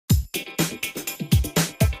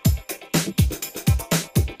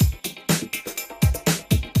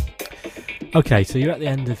Okay, so you're at the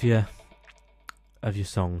end of your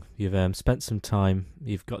song. You've spent some time.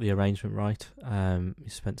 You've got the arrangement right. You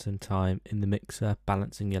spent some time in the mixer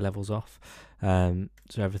balancing your levels off, so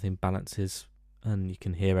everything balances and you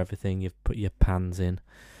can hear everything. You've put your pans in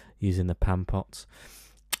using the pan pots.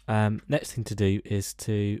 Next thing to do is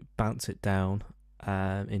to bounce it down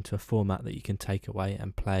into a format that you can take away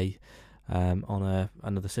and play on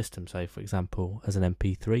another system. So, for example, as an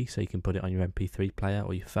MP3, so you can put it on your MP3 player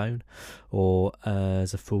or your phone, or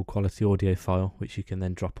as a full quality audio file, which you can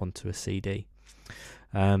then drop onto a CD.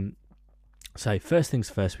 So first things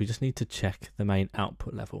first, we just need to check the main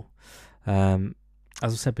output level. As I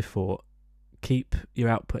said before, keep your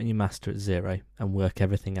output and your master at 0 and work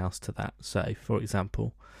everything else to that. So, for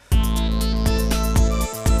example,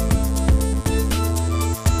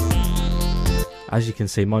 as you can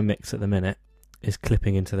see, my mix at the minute is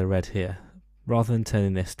clipping into the red here. Rather than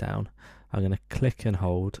turning this down, I'm going to click and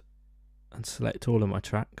hold and select all of my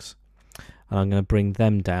tracks, and I'm going to bring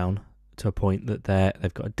them down to a point that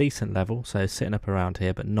they've got a decent level, so sitting up around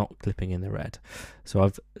here but not clipping in the red. So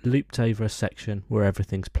I've looped over a section where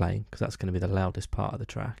everything's playing, because that's going to be the loudest part of the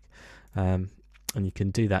track, and you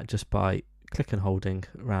can do that just by click and holding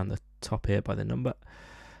around the top here by the number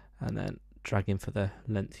and then dragging for the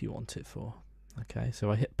length you want it for. Okay, so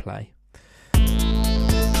I hit play.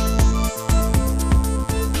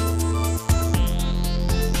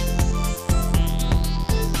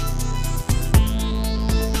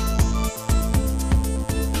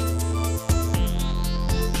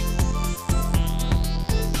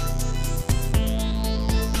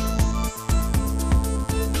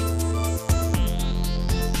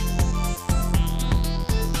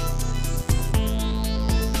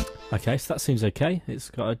 Okay, so that seems okay. It's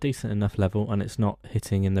got a decent enough level and it's not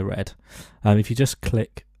hitting in the red. If you just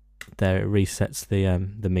click there, it resets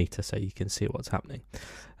the meter so you can see what's happening.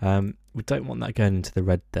 We don't want that going into the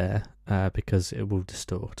red there because it will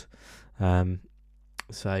distort. So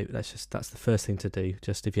that's the first thing to do.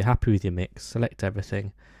 Just if you're happy with your mix, select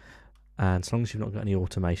everything, and as long as you've not got any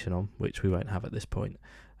automation on, which we won't have at this point,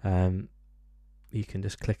 you can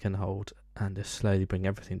just click and hold and just slowly bring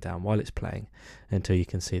everything down while it's playing until you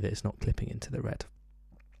can see that it's not clipping into the red.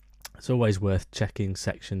 It's always worth checking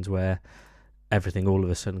sections where everything all of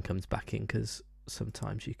a sudden comes back in, because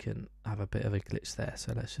sometimes you can have a bit of a glitch there.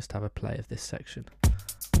 So let's just have a play of this section.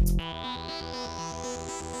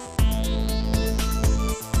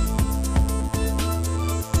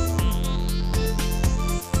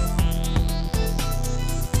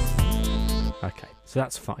 Okay, so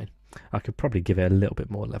that's fine. I could probably give it a little bit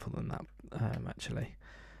more level than that, actually.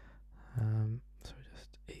 So we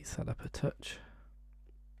just ease that up a touch.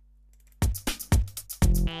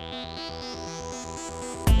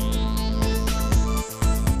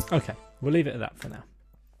 Okay, we'll leave it at that for now.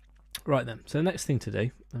 Right then, so the next thing to do,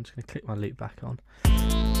 I'm just going to click my loop back on,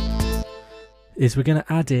 is we're going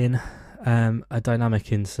to add in a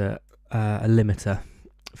dynamic insert, a limiter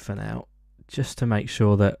for now, just to make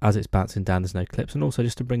sure that as it's bouncing down there's no clips, and also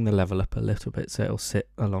just to bring the level up a little bit so it'll sit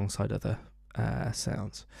alongside other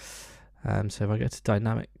sounds. So if I go to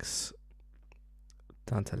dynamics,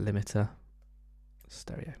 down to limiter,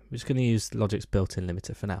 stereo, we're just going to use Logic's built-in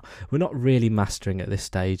limiter for now. We're not really mastering at this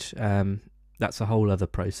stage. That's a whole other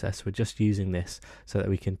process. We're just using this so that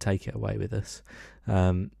we can take it away with us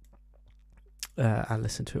and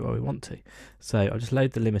listen to it where we want to. So I'll just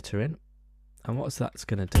load the limiter in, and what that's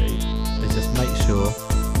going to do is just make sure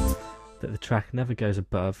that the track never goes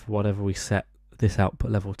above whatever we set this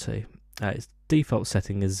output level to. Its default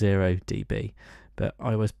setting is 0 dB, but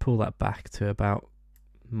I always pull that back to about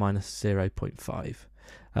minus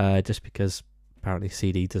 0.5, just because apparently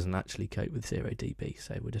CD doesn't actually cope with 0 dB,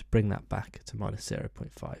 so we'll just bring that back to minus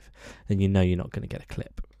 0.5. Then you know you're not going to get a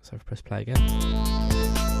clip. So if I press play again.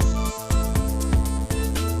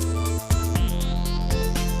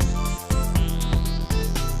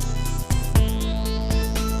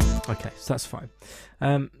 Okay, so that's fine.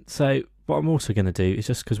 So what I'm also going to do is,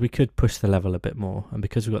 just because we could push the level a bit more, and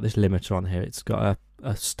because we've got this limiter on here, it's got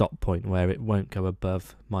a stop point where it won't go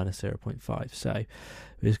above minus 0.5. So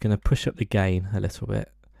we're just going to push up the gain a little bit.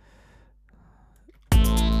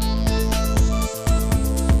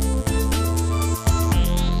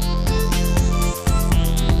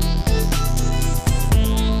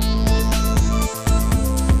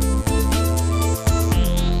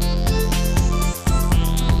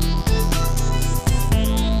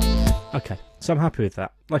 Okay, so I'm happy with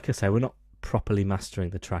that. Like I say, we're not properly mastering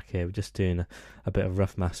the track here. We're just doing a bit of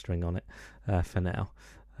rough mastering on it for now.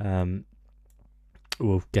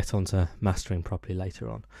 we'll get onto mastering properly later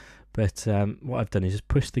on. But what I've done is just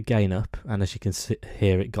push the gain up, and as you can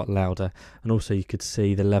hear, it got louder, and also you could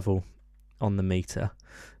see the level on the meter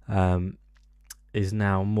is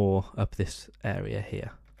now more up this area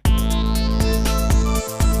here.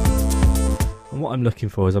 And what I'm looking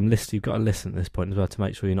for is you've got to listen at this point as well to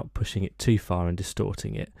make sure you're not pushing it too far and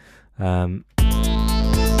distorting it.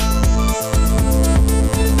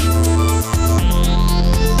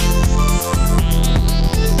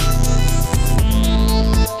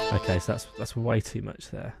 Okay, so that's way too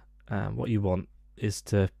much there. What you want is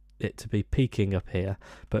it to be peaking up here,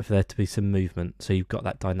 but for there to be some movement, so you've got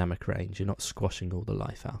that dynamic range. You're not squashing all the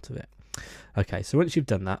life out of it. Okay, so once you've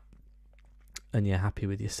done that, and you're happy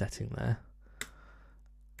with your setting there,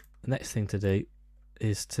 the next thing to do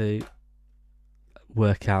is to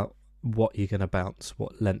work out what you're going to bounce,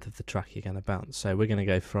 what length of the track you're going to bounce. So we're going to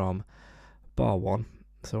go from bar 1.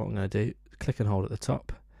 So what I'm going to do, click and hold at the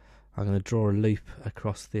top. I'm going to draw a loop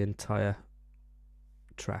across the entire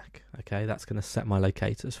track. Okay, that's going to set my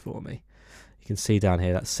locators for me. You can see down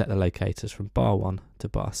here that's set the locators from bar 1 to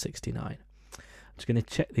bar 69. I'm just going to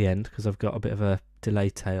check the end because I've got a bit of a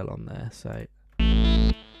delay tail on there. So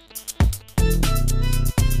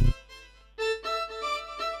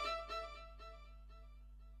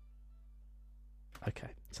okay,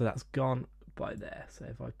 so that's gone by there. So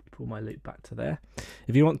if I pull my loop back to there,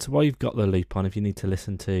 if you want to, while you've got the loop on, if you need to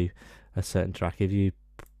listen to a certain track, if you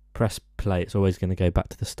press play, it's always going to go back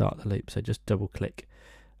to the start of the loop. So just double click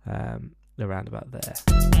around about there.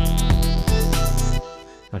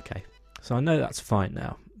 Okay, so I know that's fine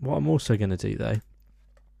now. What I'm also going to do though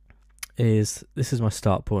is, this is my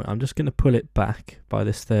start point. I'm just going to pull it back by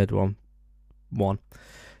this third one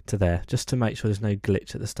to there, just to make sure there's no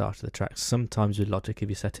glitch at the start of the track. Sometimes with Logic, if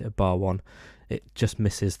you set it at bar 1, it just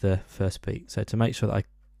misses the first beat. So to make sure that I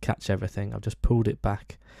catch everything, I've just pulled it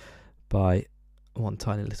back by one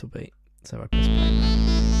tiny little beat. So I press play.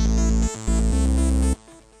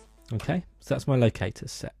 Okay, so that's my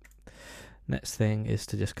locators set. Next thing is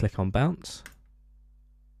to just click on bounce,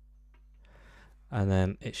 and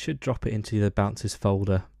then it should drop it into the bounces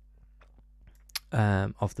folder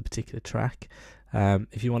of the particular track.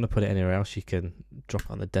 If you want to put it anywhere else, you can drop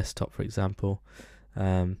it on the desktop, for example.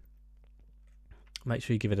 Make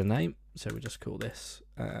sure you give it a name. So we'll just call this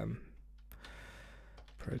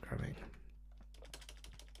programming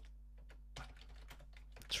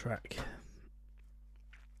track.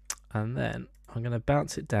 And then I'm going to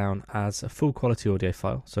bounce it down as a full quality audio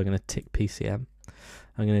file. So I'm going to tick PCM.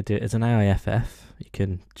 I'm going to do it as an AIFF. You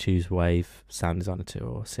can choose Wave, Sound Designer 2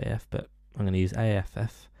 or CAF, but I'm going to use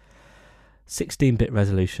AIFF. 16-bit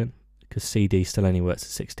resolution, because CD still only works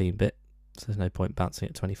at 16-bit, so there's no point bouncing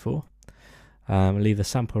at 24. I'll leave the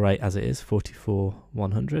sample rate as it is,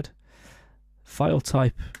 44,100. File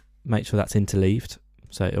type, make sure that's interleaved,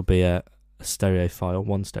 so it'll be a stereo file,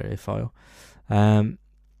 one stereo file. And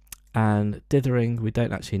dithering we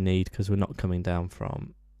don't actually need, because we're not coming down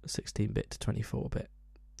from 16-bit to 24-bit,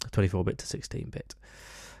 24-bit to 16-bit.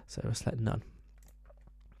 So we'll select none.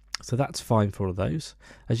 So that's fine for all of those.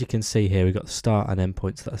 As you can see here, we've got the start and end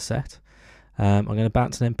points that are set. I'm going to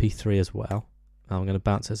bounce an MP3 as well. I'm going to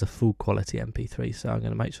bounce it as a full quality MP3. So I'm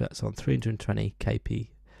going to make sure that's on 320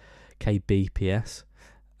 kbps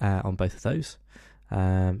on both of those.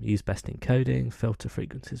 Use best encoding, filter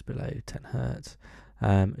frequencies below 10 Hertz.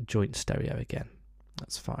 Joint stereo again.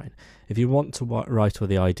 That's fine. If you want to write all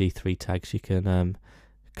the ID3 tags, you can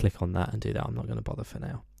click on that and do that. I'm not going to bother for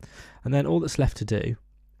now. And then all that's left to do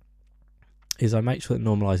is I make sure that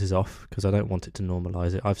normalize is off, because I don't want it to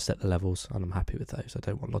normalize it. I've set the levels and I'm happy with those. I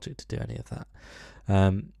don't want Logic to do any of that.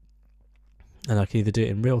 And I can either do it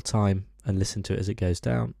in real time and listen to it as it goes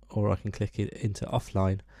down, or I can click it into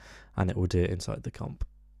offline and it will do it inside the comp.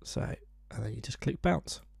 So, and then you just click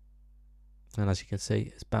bounce. And as you can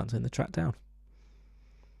see, it's bouncing the track down.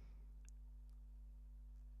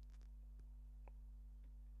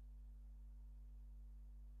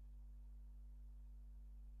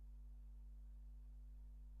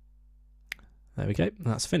 There we go,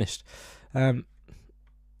 that's finished. And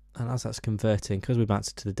as that's converting, because we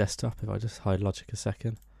bounced it to the desktop, if I just hide Logic a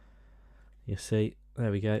second, you see,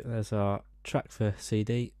 there we go, there's our track for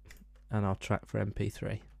CD and our track for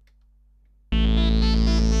MP3.